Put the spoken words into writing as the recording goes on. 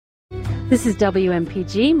This is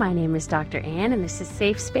WMPG. My name is Dr. Ann, and this is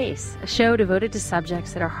Safe Space, a show devoted to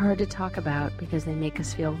subjects that are hard to talk about because they make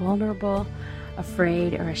us feel vulnerable,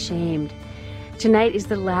 afraid, or ashamed. Tonight is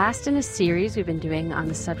the last in a series we've been doing on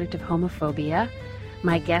the subject of homophobia.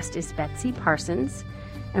 My guest is Betsy Parsons,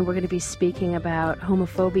 and we're going to be speaking about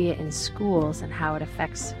homophobia in schools and how it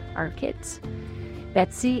affects our kids.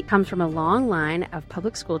 Betsy comes from a long line of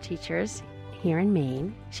public school teachers here in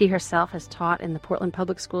Maine. She herself has taught in the Portland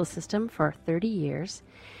public school system for 30 years,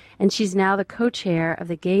 and she's now the co-chair of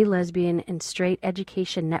the Gay, Lesbian, and Straight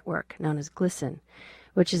Education Network, known as GLSEN,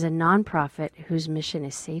 which is a nonprofit whose mission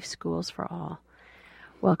is safe schools for all.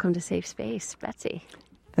 Welcome to Safe Space, Betsy.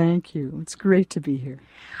 Thank you. It's great to be here.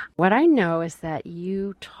 What I know is that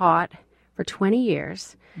you taught for 20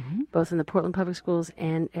 years, both in the Portland public schools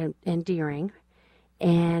and Deering,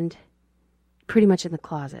 and pretty much in the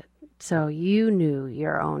closet. So you knew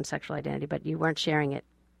your own sexual identity, but you weren't sharing it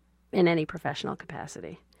in any professional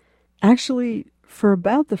capacity. Actually, for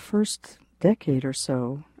about the first decade or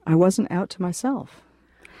so, I wasn't out to myself.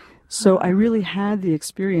 So I really had the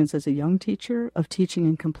experience as a young teacher of teaching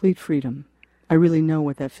in complete freedom. I really know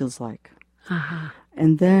what that feels like.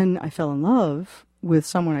 And then I fell in love with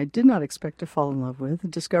someone I did not expect to fall in love with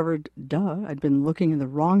and discovered, I'd been looking in the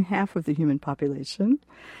wrong half of the human population.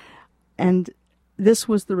 And this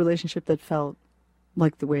was the relationship that felt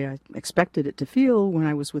like the way I expected it to feel when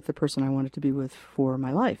I was with the person I wanted to be with for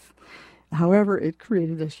my life. However, it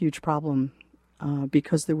created a huge problem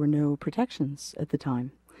because there were no protections at the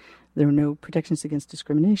time. There were no protections against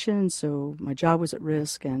discrimination, so my job was at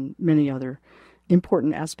risk, and many other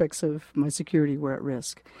important aspects of my security were at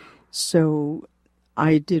risk. So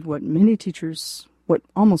I did what many teachers, what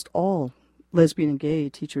almost all lesbian and gay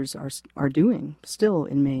teachers are doing still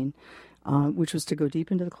in Maine, which was to go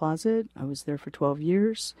deep into the closet. I was there for 12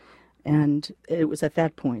 years, and it was at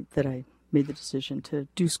that point that I made the decision to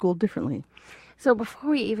do school differently. So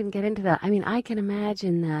before we even get into that, I mean, I can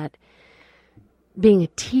imagine that being a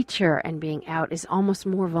teacher and being out is almost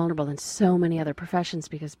more vulnerable than so many other professions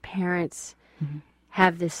because parents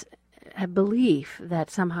have this belief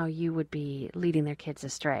that somehow you would be leading their kids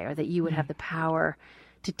astray or that you would have the power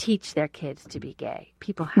to teach their kids to be gay.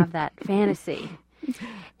 People have that fantasy.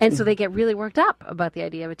 And so they get really worked up about the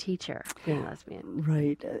idea of a teacher being lesbian.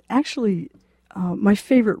 Right. Actually, my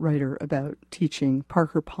favorite writer about teaching,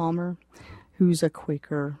 Parker Palmer, who's a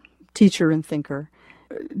Quaker teacher and thinker,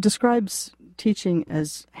 describes teaching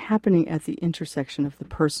as happening at the intersection of the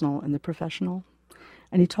personal and the professional.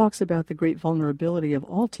 And he talks about the great vulnerability of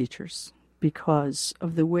all teachers because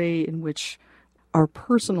of the way in which our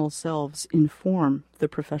personal selves inform the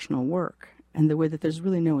professional work and the way that there's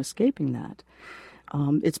really no escaping that.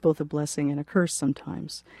 It's both a blessing and a curse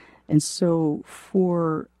sometimes. And so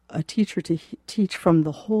for a teacher to teach from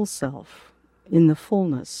the whole self in the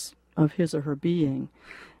fullness of his or her being,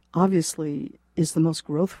 obviously is the most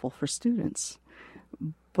growthful for students.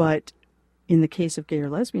 But in the case of gay or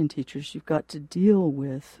lesbian teachers, you've got to deal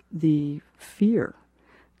with the fear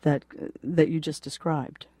that you just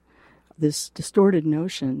described, this distorted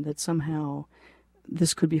notion that somehow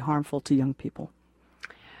this could be harmful to young people.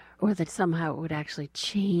 Or that somehow it would actually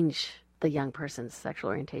change the young person's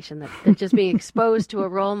sexual orientation, that just being exposed to a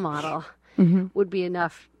role model would be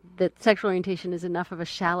enough, that sexual orientation is enough of a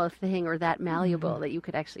shallow thing or that malleable that you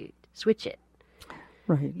could actually switch it.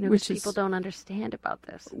 Right. You know, which people don't understand about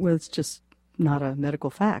this. Well, it's just not a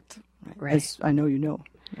medical fact, right? As I know you know.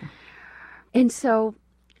 Yeah. And so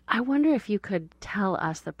I wonder if you could tell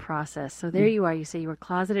us the process. So there you are, you say you were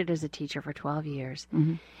closeted as a teacher for 12 years.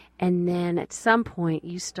 And then at some point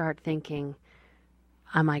you start thinking,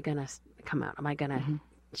 am I going to come out? Am I going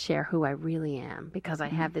to share who I really am? Because I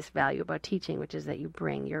have this value about teaching, which is that you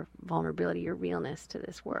bring your vulnerability, your realness to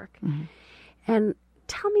this work. And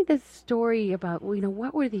tell me the story about,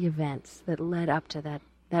 what were the events that led up to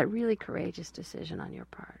that really courageous decision on your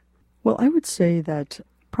part? Well, I would say that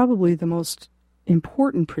probably the most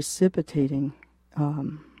important precipitating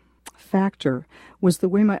factor was the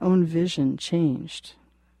way my own vision changed.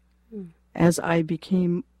 As I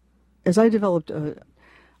developed a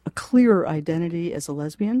clearer identity as a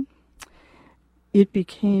lesbian, it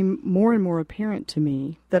became more and more apparent to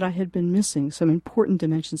me that I had been missing some important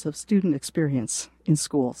dimensions of student experience in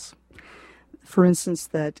schools. For instance,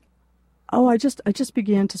 that, I just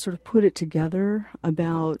began to sort of put it together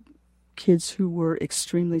about kids who were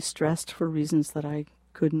extremely stressed for reasons that I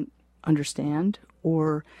couldn't understand,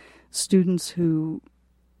 or students who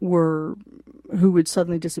would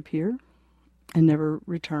suddenly disappear and never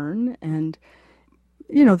return. And,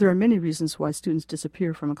 there are many reasons why students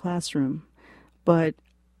disappear from a classroom. But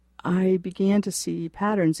I began to see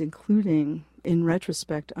patterns, including, in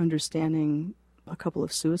retrospect, understanding a couple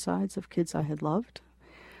of suicides of kids I had loved.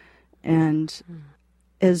 And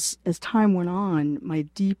as time went on, my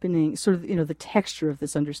deepening, sort of, the texture of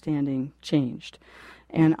this understanding changed.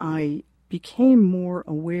 And I became more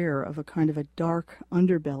aware of a kind of a dark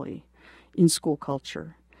underbelly in school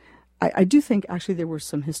culture. I do think, actually, there were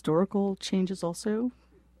some historical changes also,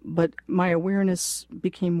 but my awareness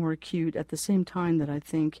became more acute at the same time that I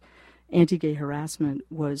think anti-gay harassment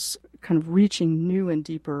was kind of reaching new and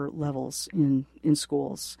deeper levels in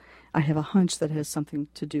schools. I have a hunch that has something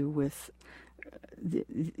to do with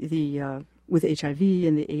with HIV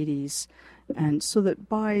in the 80s, and so that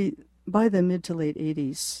by the mid to late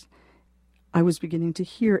 80s, I was beginning to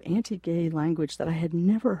hear anti-gay language that I had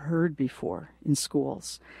never heard before in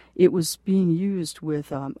schools. It was being used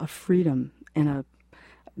with a freedom and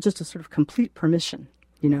just a sort of complete permission,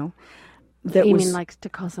 That you was, mean like to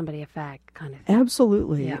call somebody a fag, kind of?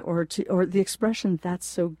 Absolutely, Yeah. or the expression "that's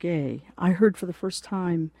so gay." I heard for the first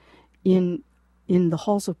time in the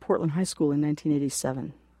halls of Portland High School in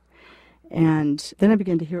 1987, and then I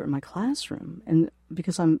began to hear it in my classroom. And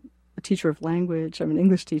because I'm a teacher of language, I'm an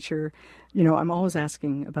English teacher, I'm always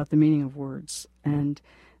asking about the meaning of words, and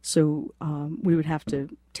so we would have to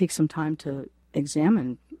take some time to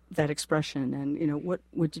examine that expression and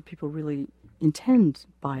what did people really intend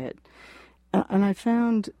by it. And I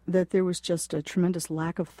found that there was just a tremendous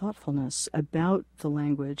lack of thoughtfulness about the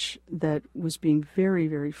language that was being very,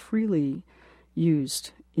 very freely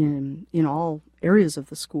used in all areas of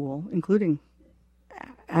the school, including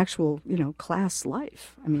actual, class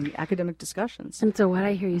life. I mean, academic discussions. And so what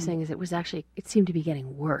I hear you saying is it seemed to be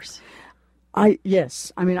getting worse.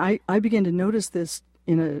 Yes. I mean, I began to notice this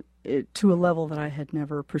to a level that I had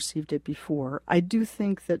never perceived it before. I do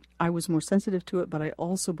think that I was more sensitive to it, but I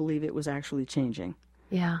also believe it was actually changing.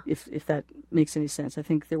 Yeah. If that makes any sense. I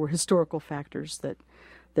think there were historical factors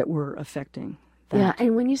that were affecting that. Yeah,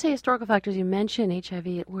 and when you say historical factors, you mention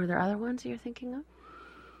HIV. Were there other ones that you're thinking of?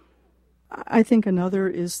 I think another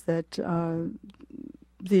is that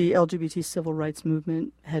the LGBT civil rights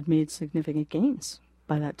movement had made significant gains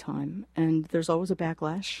by that time, and there's always a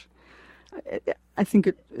backlash. I think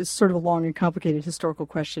it is sort of a long and complicated historical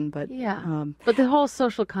question, but yeah. But the whole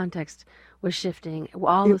social context was shifting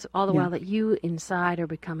all the while that you inside are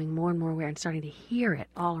becoming more and more aware and starting to hear it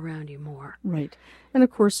all around you more. Right. And of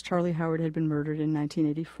course, Charlie Howard had been murdered in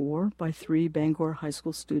 1984 by 3 Bangor high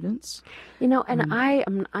school students. And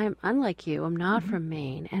I'm unlike you. I'm not from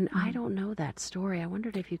Maine, and I don't know that story. I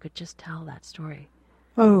wondered if you could just tell that story.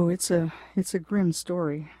 Oh, it's a grim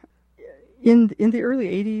story. In the early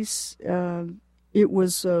 80s, it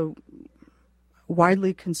was a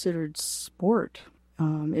widely considered sport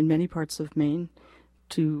in many parts of Maine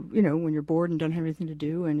to, when you're bored and don't have anything to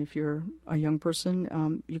do, and if you're a young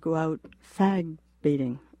person, you go out fag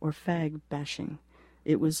baiting or fag bashing.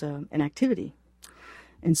 It was an activity.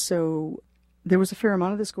 And so there was a fair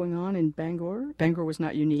amount of this going on in Bangor. Bangor was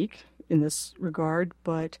not unique in this regard,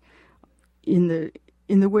 but in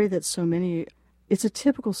the way that so many... It's a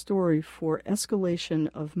typical story for escalation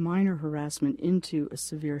of minor harassment into a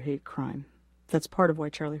severe hate crime. That's part of why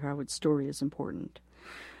Charlie Howard's story is important,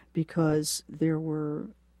 because there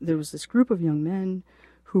was this group of young men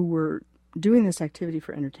who were doing this activity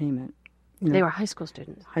for entertainment. They were high school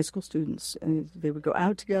students. High school students, and they would go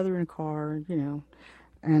out together in a car,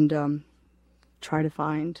 and try to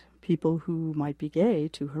find people who might be gay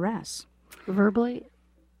to harass. Verbally?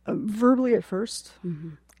 Verbally at first.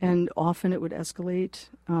 Mm-hmm. And often it would escalate.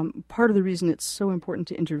 Part of the reason it's so important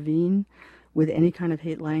to intervene with any kind of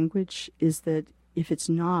hate language is that if it's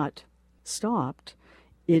not stopped,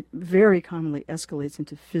 it very commonly escalates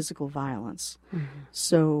into physical violence. Mm-hmm.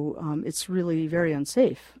 So it's really very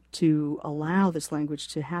unsafe to allow this language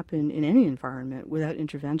to happen in any environment without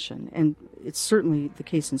intervention. And it's certainly the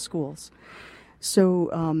case in schools. So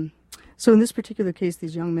in this particular case,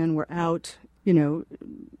 these young men were out, in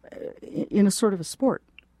a sort of a sport.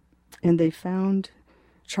 And they found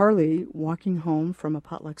Charlie walking home from a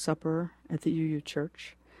potluck supper at the UU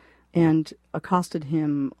church and accosted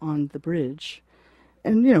him on the bridge.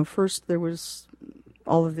 And, first there was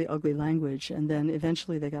all of the ugly language, and then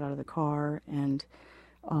eventually they got out of the car. And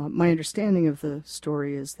my understanding of the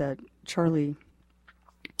story is that Charlie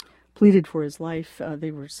pleaded for his life. They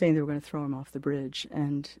were saying they were going to throw him off the bridge,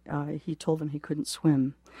 and he told them he couldn't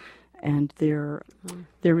swim. And their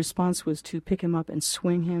response was to pick him up and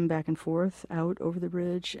swing him back and forth out over the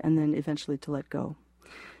bridge, and then eventually to let go.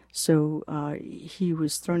 So he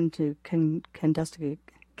was thrown into Kentuskig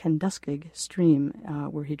Stream,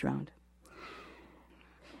 where he drowned.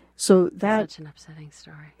 So that, such an upsetting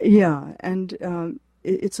story. yeah, and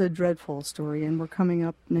it's a dreadful story, and we're coming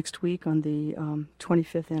up next week on the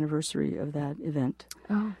 25th anniversary of that event,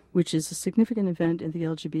 which is a significant event in the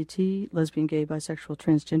LGBT, lesbian, gay, bisexual,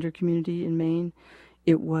 transgender community in Maine.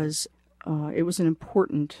 It was an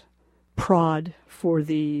important prod for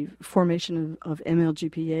the formation of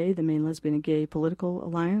MLGPA, the Maine Lesbian and Gay Political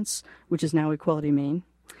Alliance, which is now Equality Maine.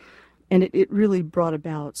 And it really brought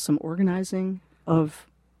about some organizing of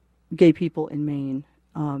gay people in Maine.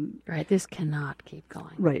 Right, this cannot keep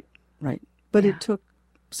going. Right. But Yeah. it took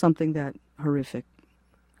something that horrific.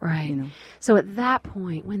 Right. You know. So at that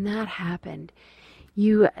point, when that happened,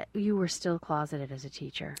 you were still closeted as a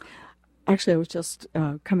teacher. Actually, I was just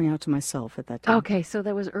coming out to myself at that time. Okay, so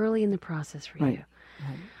that was early in the process for Right. you.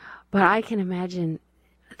 But I can imagine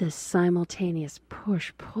the simultaneous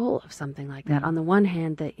push-pull of something like that. On the one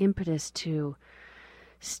hand, the impetus to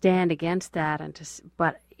stand against that,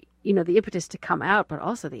 but the impetus to come out, but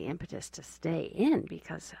also the impetus to stay in,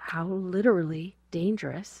 because how literally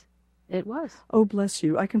dangerous it was. Oh, bless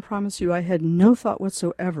you. I can promise you I had no thought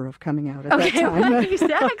whatsoever of coming out at that time. Well,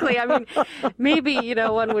 exactly. I mean, maybe,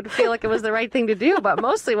 one would feel like it was the right thing to do, but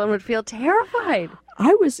mostly one would feel terrified.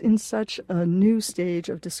 I was in such a new stage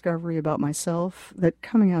of discovery about myself that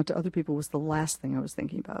coming out to other people was the last thing I was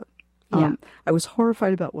thinking about. Yeah. I was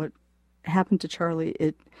horrified about what happened to Charlie.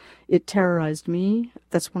 It terrorized me.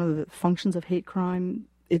 That's one of the functions of hate crime.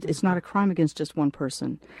 It's not a crime against just one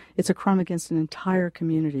person. It's a crime against an entire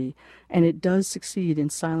community, and it does succeed in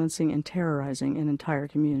silencing and terrorizing an entire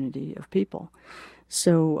community of people.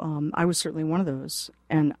 So I was certainly one of those,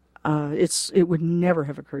 and it would never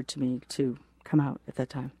have occurred to me to come out at that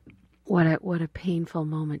time. What a painful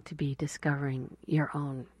moment to be discovering your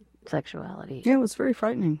own sexuality. Yeah, it was very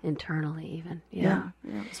frightening. Internally, even. Yeah,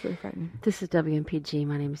 it was very frightening. This is WMPG.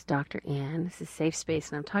 My name is Dr. Ann. This is Safe Space,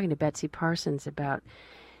 and I'm talking to Betsy Parsons about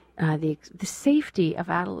the safety of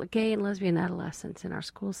gay and lesbian adolescents in our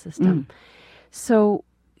school system. So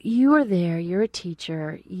you are there. You're a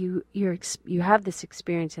teacher. You have this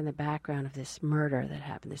experience in the background of this murder that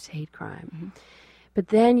happened, this hate crime. But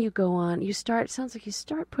then you go on. It sounds like you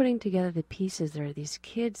start putting together the pieces. There are these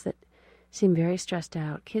kids that seem very stressed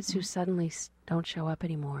out, kids who suddenly don't show up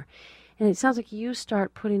anymore. And it sounds like you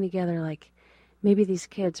start putting together, like, maybe these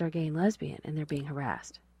kids are gay and lesbian and they're being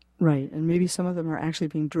harassed. Right, and maybe some of them are actually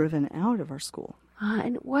being driven out of our school.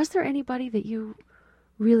 And was there anybody that you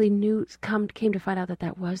really knew, came to find out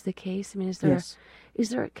that was the case? I mean, Yes.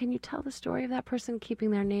 Can you tell the story of that person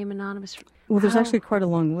keeping their name anonymous? Well, there's actually quite a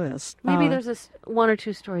long list. Maybe there's one or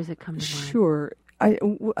two stories that come to mind. Sure.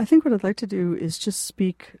 I think what I'd like to do is just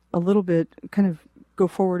speak a little bit, kind of go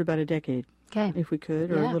forward about a decade, Okay. if we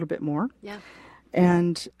could, or a little bit more. Yeah.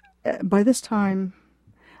 And by this time,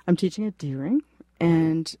 I'm teaching at Deering,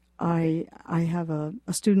 and I have a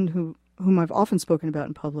student whom I've often spoken about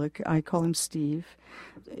in public. I call him Steve.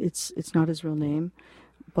 It's not his real name,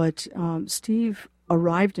 but Steve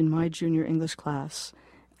arrived in my junior English class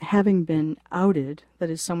having been outed, that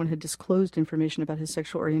is, someone had disclosed information about his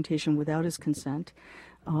sexual orientation without his consent,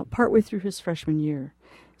 partway through his freshman year.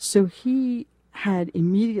 So he had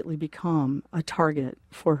immediately become a target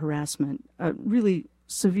for harassment, really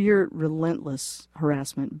severe, relentless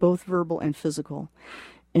harassment, both verbal and physical.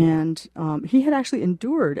 And he had actually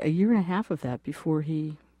endured a year and a half of that before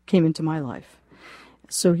he came into my life.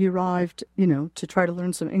 So he arrived, to try to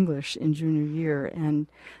learn some English in junior year. And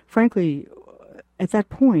frankly, at that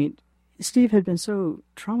point, Steve had been so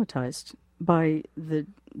traumatized by the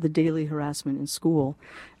daily harassment in school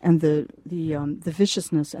and the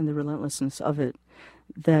viciousness and the relentlessness of it,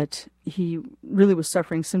 that he really was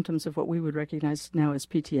suffering symptoms of what we would recognize now as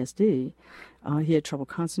PTSD. He had trouble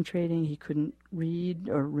concentrating. He couldn't read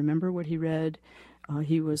or remember what he read.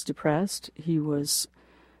 He was depressed. He was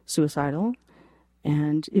suicidal.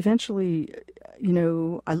 And eventually,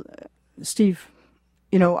 Steve,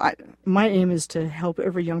 my aim is to help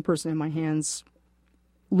every young person in my hands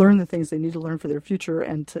learn the things they need to learn for their future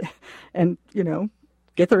and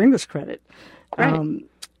get their English credit. Right.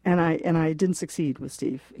 And I didn't succeed with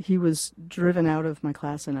Steve. He was driven out of my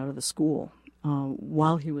class and out of the school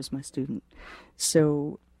while he was my student.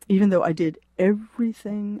 So even though I did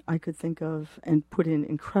everything I could think of and put in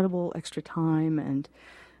incredible extra time, and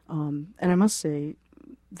I must say,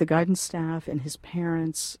 the guidance staff and his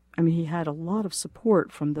parents, I mean, he had a lot of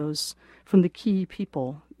support from the key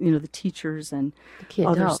people, the teachers and The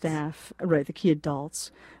other adults. staff, right, the key adults.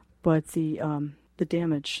 But the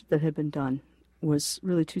damage that had been done was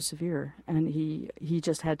really too severe, and he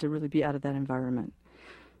just had to really be out of that environment.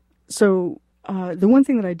 So the one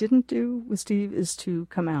thing that I didn't do with Steve is to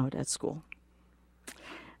come out at school.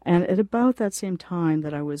 And at about that same time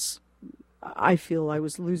that I feel I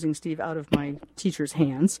was losing Steve out of my teacher's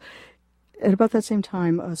hands, at about that same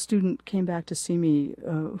time, a student came back to see me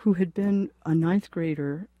who had been a ninth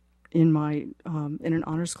grader in an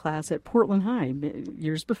honors class at Portland High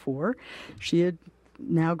years before. She had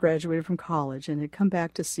now graduated from college and had come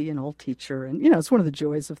back to see an old teacher. And, it's one of the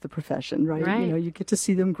joys of the profession, right? Right. You get to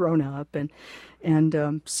see them grown up and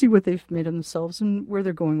see what they've made of themselves and where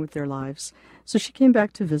they're going with their lives. So she came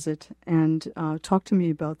back to visit and talked to me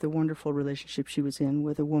about the wonderful relationship she was in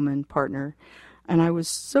with a woman partner. And I was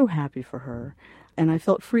so happy for her. And I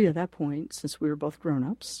felt free at that point, since we were both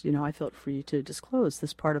grown-ups. I felt free to disclose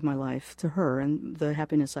this part of my life to her and the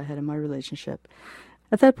happiness I had in my relationship.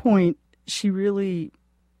 At that point, she really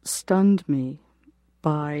stunned me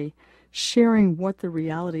by sharing what the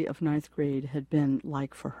reality of ninth grade had been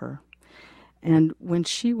like for her. And when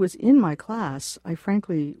she was in my class, I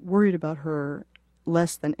frankly worried about her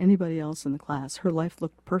less than anybody else in the class. Her life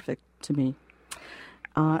looked perfect to me.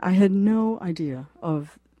 I had no idea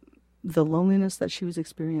of the loneliness that she was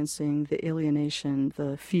experiencing, the alienation,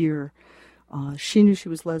 the fear. She knew she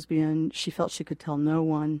was lesbian. She felt she could tell no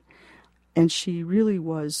one. And she really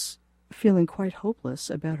was feeling quite hopeless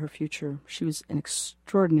about her future. She was an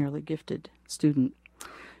extraordinarily gifted student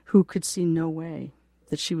who could see no way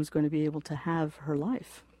that she was going to be able to have her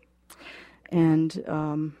life.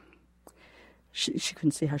 And she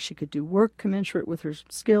couldn't see how she could do work commensurate with her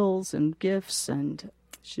skills and gifts, and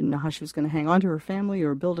she didn't know how she was going to hang on to her family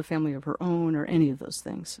or build a family of her own or any of those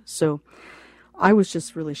things. So I was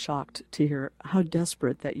just really shocked to hear how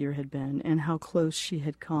desperate that year had been and how close she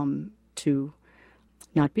had come to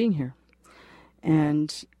not being here.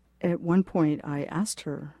 And at one point I asked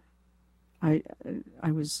her, I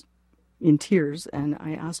was in tears, and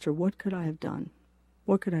I asked her, what could I have done?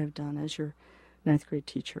 What could I have done as your ninth grade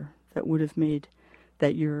teacher that would have made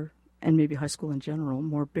that year, and maybe high school in general,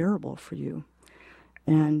 more bearable for you?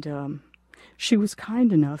 And she was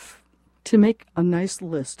kind enough to make a nice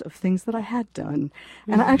list of things that I had done.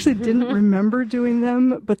 And I actually didn't remember doing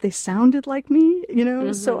them, but they sounded like me,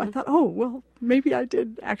 So I thought, oh, well, maybe I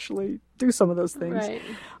did actually do some of those things. Right.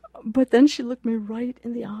 But then she looked me right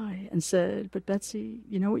in the eye and said, but Betsy,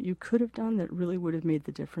 you know what you could have done that really would have made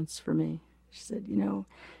the difference for me? She said,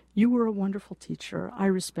 you were a wonderful teacher. I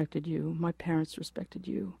respected you. My parents respected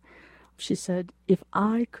you. She said, if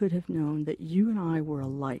I could have known that you and I were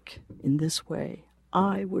alike in this way,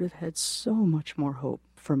 I would have had so much more hope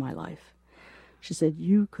for my life. She said,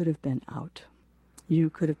 you could have been out.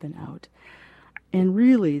 You could have been out. And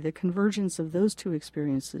really, the convergence of those two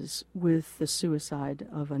experiences with the suicide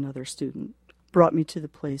of another student brought me to the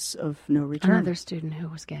place of no return. Another student who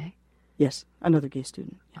was gay? Yes, another gay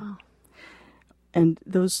student. Yeah. Oh. And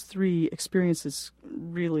those three experiences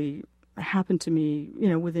really happened to me,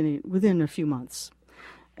 within a few months.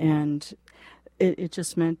 And it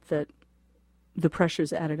just meant that the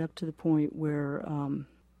pressures added up to the point where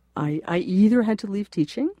I either had to leave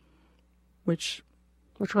teaching, which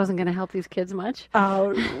wasn't going to help these kids much?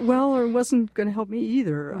 Or it wasn't going to help me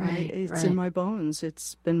either. Right, it's in my bones.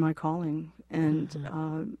 It's been my calling.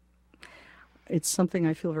 And it's something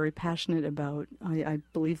I feel very passionate about. I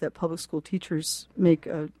believe that public school teachers make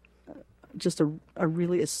just a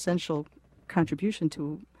really essential contribution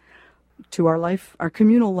to our life, our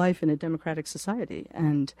communal life in a democratic society.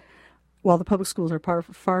 And while the public schools are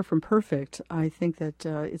far from perfect, I think that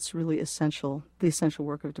it's really essential, the essential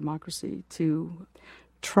work of democracy, to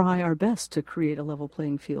try our best to create a level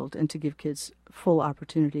playing field and to give kids full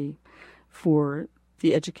opportunity for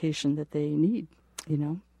the education that they need,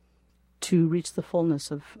 to reach the fullness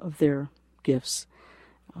of their gifts.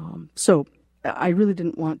 So I really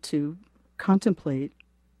didn't want to contemplate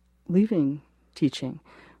leaving teaching,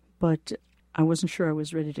 but I wasn't sure I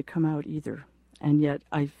was ready to come out either. And yet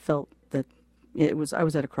I felt that I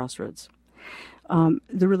was at a crossroads.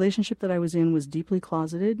 The relationship that I was in was deeply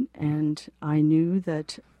closeted, and I knew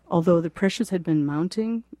that although the pressures had been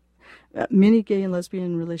mounting, many gay and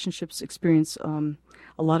lesbian relationships experience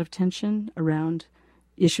a lot of tension around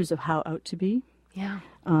issues of how out to be. Yeah.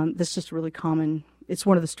 That's just really common. It's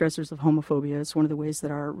one of the stressors of homophobia. It's one of the ways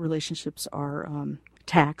that our relationships are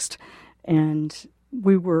taxed. And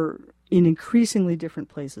we were in increasingly different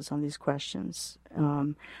places on these questions.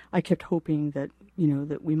 I kept hoping that,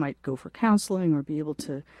 that we might go for counseling or be able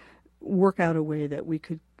to work out a way that we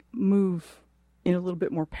could move in a little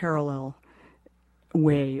bit more parallel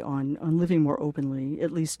way on living more openly,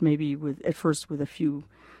 at least maybe at first with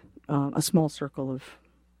a small circle of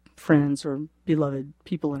friends or beloved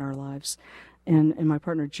people in our lives. And my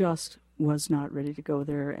partner just was not ready to go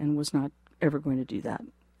there and was not ever going to do that.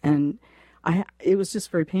 And it was just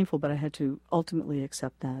very painful, but I had to ultimately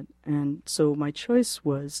accept that. And so my choice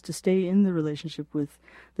was to stay in the relationship with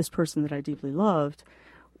this person that I deeply loved,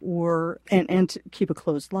 and to keep a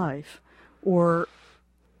closed life, or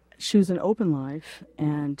choose an open life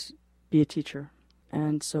and be a teacher.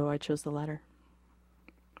 And so I chose the latter.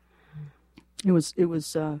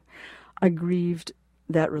 I grieved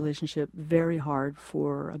that relationship very hard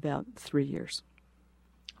for about 3 years.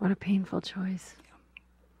 What a painful choice.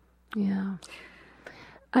 Yeah.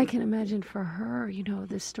 I can imagine for her,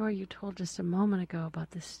 the story you told just a moment ago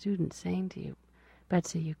about the student saying to you,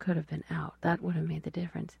 Betsy, you could have been out. That would have made the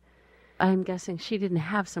difference. I'm guessing she didn't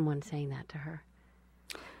have someone saying that to her.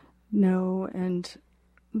 No, and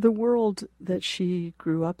the world that she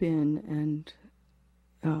grew up in and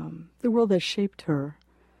the world that shaped her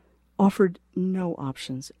offered no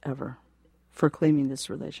options ever for claiming this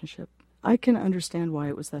relationship. I can understand why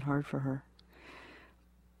it was that hard for her.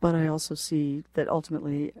 But I also see that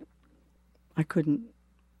ultimately I couldn't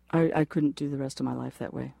do the rest of my life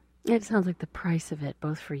that way. It sounds like the price of it,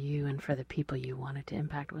 both for you and for the people you wanted to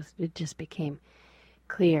impact, it just became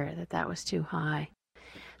clear that was too high.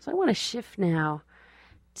 So I want to shift now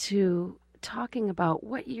to talking about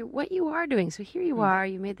what you are doing. So here you are,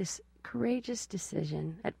 you made this courageous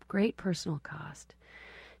decision at great personal cost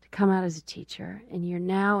to come out as a teacher, and you're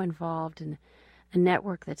now involved in a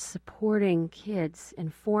network that's supporting kids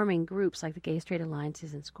and forming groups like the Gay Straight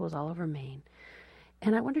Alliances in schools all over Maine.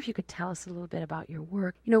 And I wonder if you could tell us a little bit about your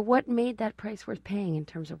work. What made that price worth paying in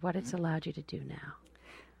terms of what it's allowed you to do now?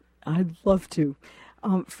 I'd love to.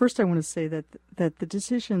 First, I want to say that the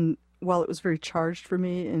decision, while it was very charged for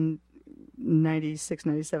me in 96,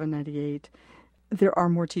 97, 98, there are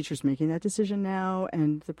more teachers making that decision now,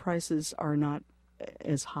 and the prices are not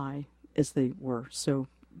as high as they were. So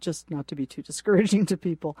just not to be too discouraging to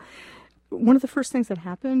people. One of the first things that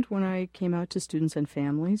happened when I came out to students and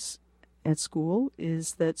families at school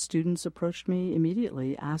is that students approached me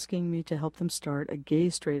immediately asking me to help them start a Gay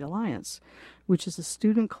Straight Alliance, which is a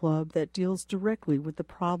student club that deals directly with the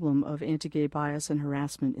problem of anti-gay bias and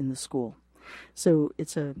harassment in the school. So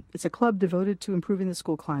it's a club devoted to improving the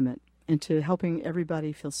school climate and to helping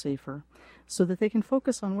everybody feel safer so that they can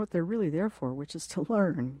focus on what they're really there for, which is to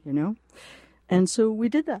learn, And so we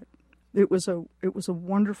did that. It was a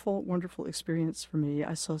wonderful, wonderful experience for me.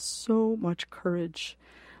 I saw so much courage,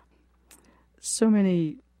 so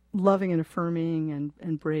many loving and affirming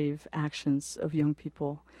and brave actions of young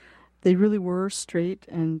people. They really were straight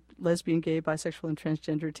and lesbian, gay, bisexual, and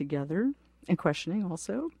transgender together, and questioning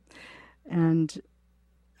also. And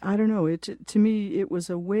I don't know, to me, it was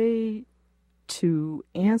a way to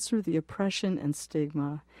answer the oppression and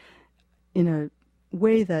stigma in a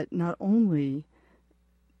way that not only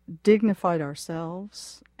dignified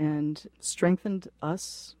ourselves and strengthened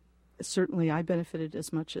us. Certainly I benefited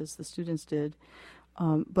as much as the students did,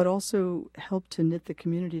 but also helped to knit the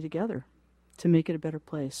community together to make it a better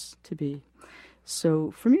place to be.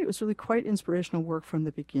 So for me, it was really quite inspirational work from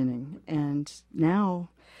the beginning. And now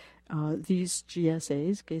these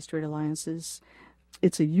GSAs, Gay Straight Alliances,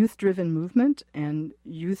 it's a youth-driven movement, and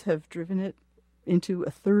youth have driven it into a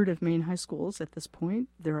third of Maine high schools at this point.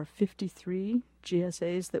 There are 53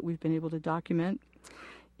 GSAs that we've been able to document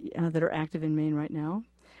that are active in Maine right now.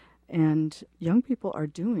 And young people are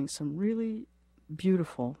doing some really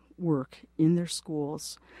beautiful work in their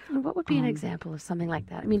schools. And what would be an example of something like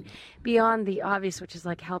that? I mean, beyond the obvious, which is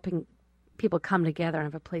like helping people come together and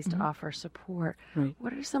have a place to offer support, right.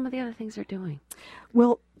 What are some of the other things they're doing?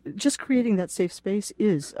 Well, just creating that safe space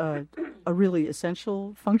is a really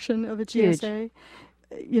essential function of a GSA.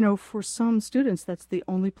 Huge. For some students, that's the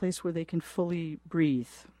only place where they can fully breathe.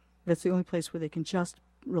 That's the only place where they can just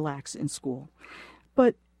relax in school.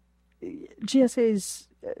 But GSAs,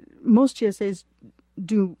 most GSAs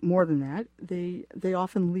do more than that. They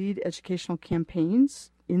often lead educational campaigns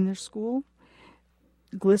in their school.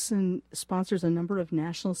 GLSEN sponsors a number of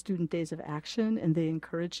National Student Days of Action, and they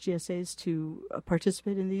encourage GSAs to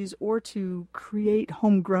participate in these or to create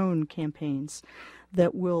homegrown campaigns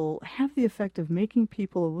that will have the effect of making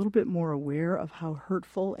people a little bit more aware of how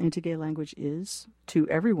hurtful anti-gay language is to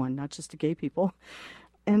everyone, not just to gay people.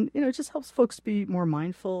 And, it just helps folks be more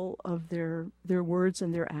mindful of their words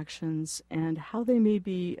and their actions and how they may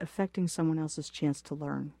be affecting someone else's chance to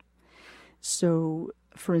learn. So,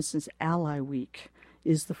 for instance, Ally Week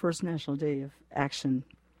is the first National Day of Action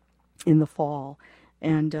in the fall.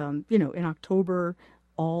 And, in October,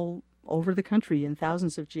 all over the country in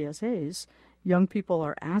thousands of GSAs, young people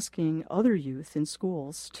are asking other youth in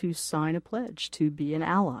schools to sign a pledge to be an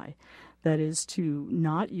ally. That is, to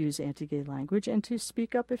not use anti-gay language and to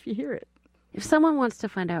speak up if you hear it. If someone wants to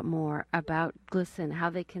find out more about GLSEN, how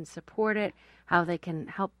they can support it, how they can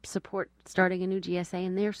help support starting a new GSA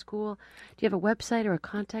in their school, do you have a website or a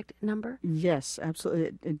contact number? Yes, absolutely.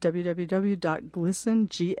 At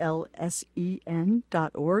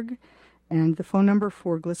www.glisten.org. And the phone number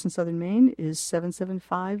for GLSEN Southern Maine is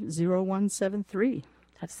 775-0173.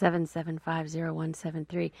 That's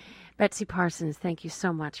 775-0173. Betsy Parsons, thank you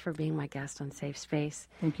so much for being my guest on Safe Space.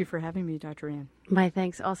 Thank you for having me, Dr. Ann. My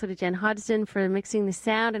thanks also to Jen Hodgson for mixing the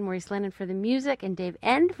sound, and Maurice Lennon for the music, and Dave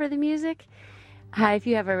End for the music. If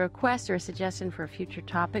you have a request or a suggestion for a future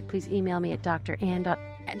topic, please email me at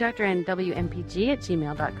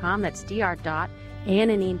drnwmpg@gmail.com. That's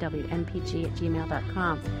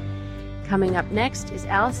dr.annanewmpg@gmail.com. Coming up next is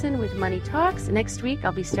Allison with Money Talks. Next week,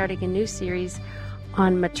 I'll be starting a new series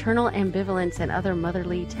on maternal ambivalence and other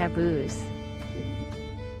motherly taboos.